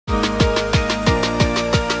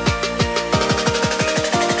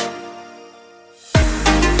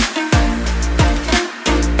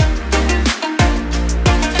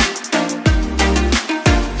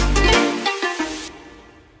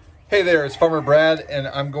Hey there, it's Farmer Brad, and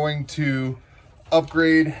I'm going to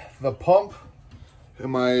upgrade the pump in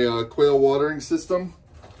my quail watering system.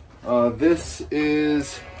 This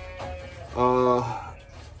is, let's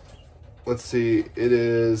see, it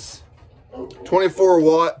is 24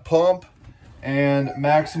 watt pump and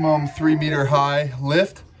maximum 3 meter high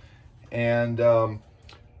lift. And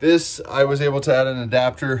this, I was able to add an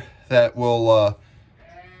adapter that will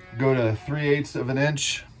go to 3/8 of an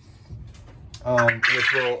inch,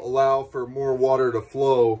 which will allow for more water to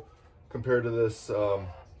flow compared to this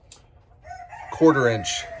 1/4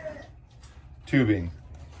 inch tubing.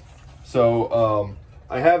 So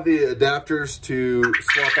I have the adapters to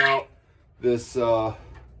swap out this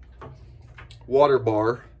water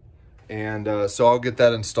bar, and so I'll get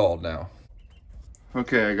that installed now.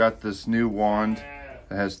 Okay, I got this new wand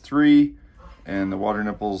that has 3, and the water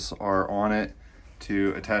nipples are on it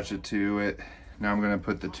to attach it to it. Now I'm going to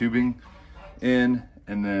put the tubing in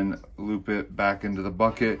and then loop it back into the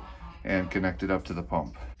bucket and connect it up to the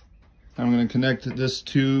pump. I'm going to connect this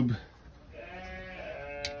tube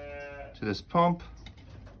to this pump.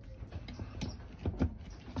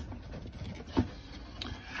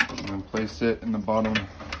 I'm going to place it in the bottom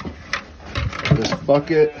of this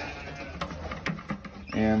bucket,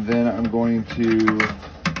 and then I'm going to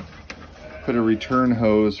put a return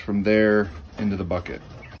hose from there into the bucket.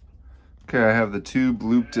 Okay, I have the tube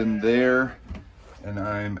looped in there, and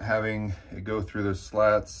I'm having it go through the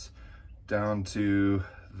slats down to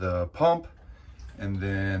the pump, and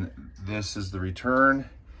then this is the return,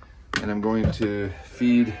 and I'm going to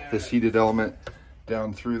feed this heated element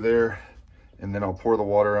down through there, and then I'll pour the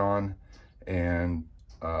water on and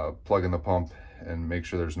plug in the pump and make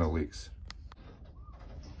sure there's no leaks.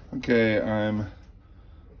 Okay, I'm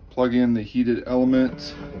plugging in the heated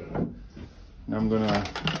element. Now I'm gonna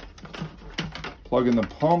plug in the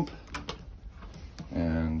pump,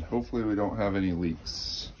 and hopefully we don't have any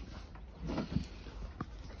leaks.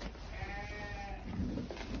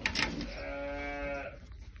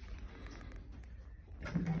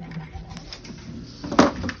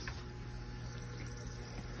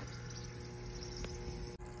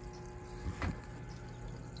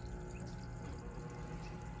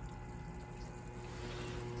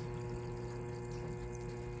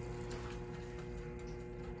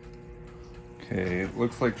 Okay, it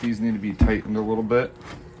looks like these need to be tightened a little bit.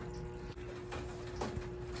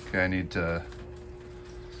 Okay, I need to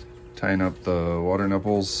tighten up the water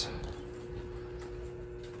nipples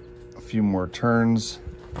a few more turns.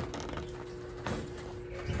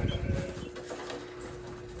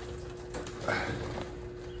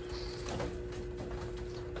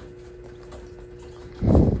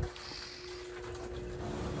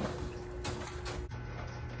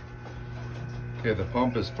 Okay, the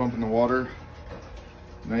pump is pumping the water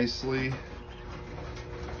nicely,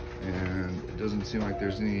 and it doesn't seem like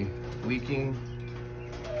there's any leaking.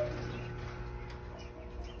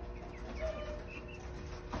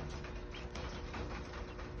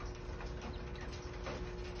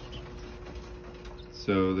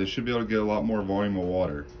 So they should be able to get a lot more volume of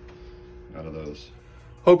water out of those.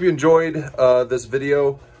 Hope you enjoyed this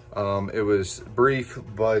video. It was brief,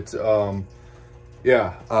 but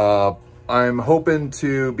yeah, I'm hoping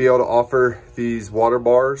to be able to offer these water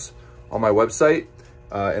bars on my website,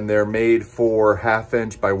 and they're made for 1/2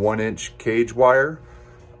 inch by 1 inch cage wire.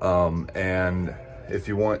 And if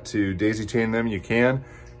you want to daisy chain them, you can.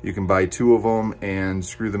 You can buy 2 of them and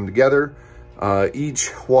screw them together.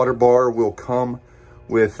 Each water bar will come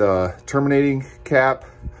with a terminating cap,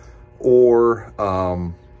 or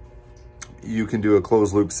you can do a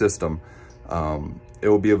closed loop system. It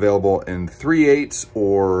will be available in 3/8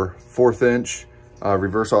 or 1/4 inch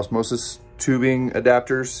reverse osmosis tubing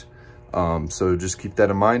adapters. So just keep that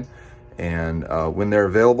in mind. And when they're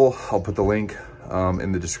available, I'll put the link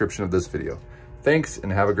in the description of this video. Thanks,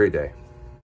 and have a great day.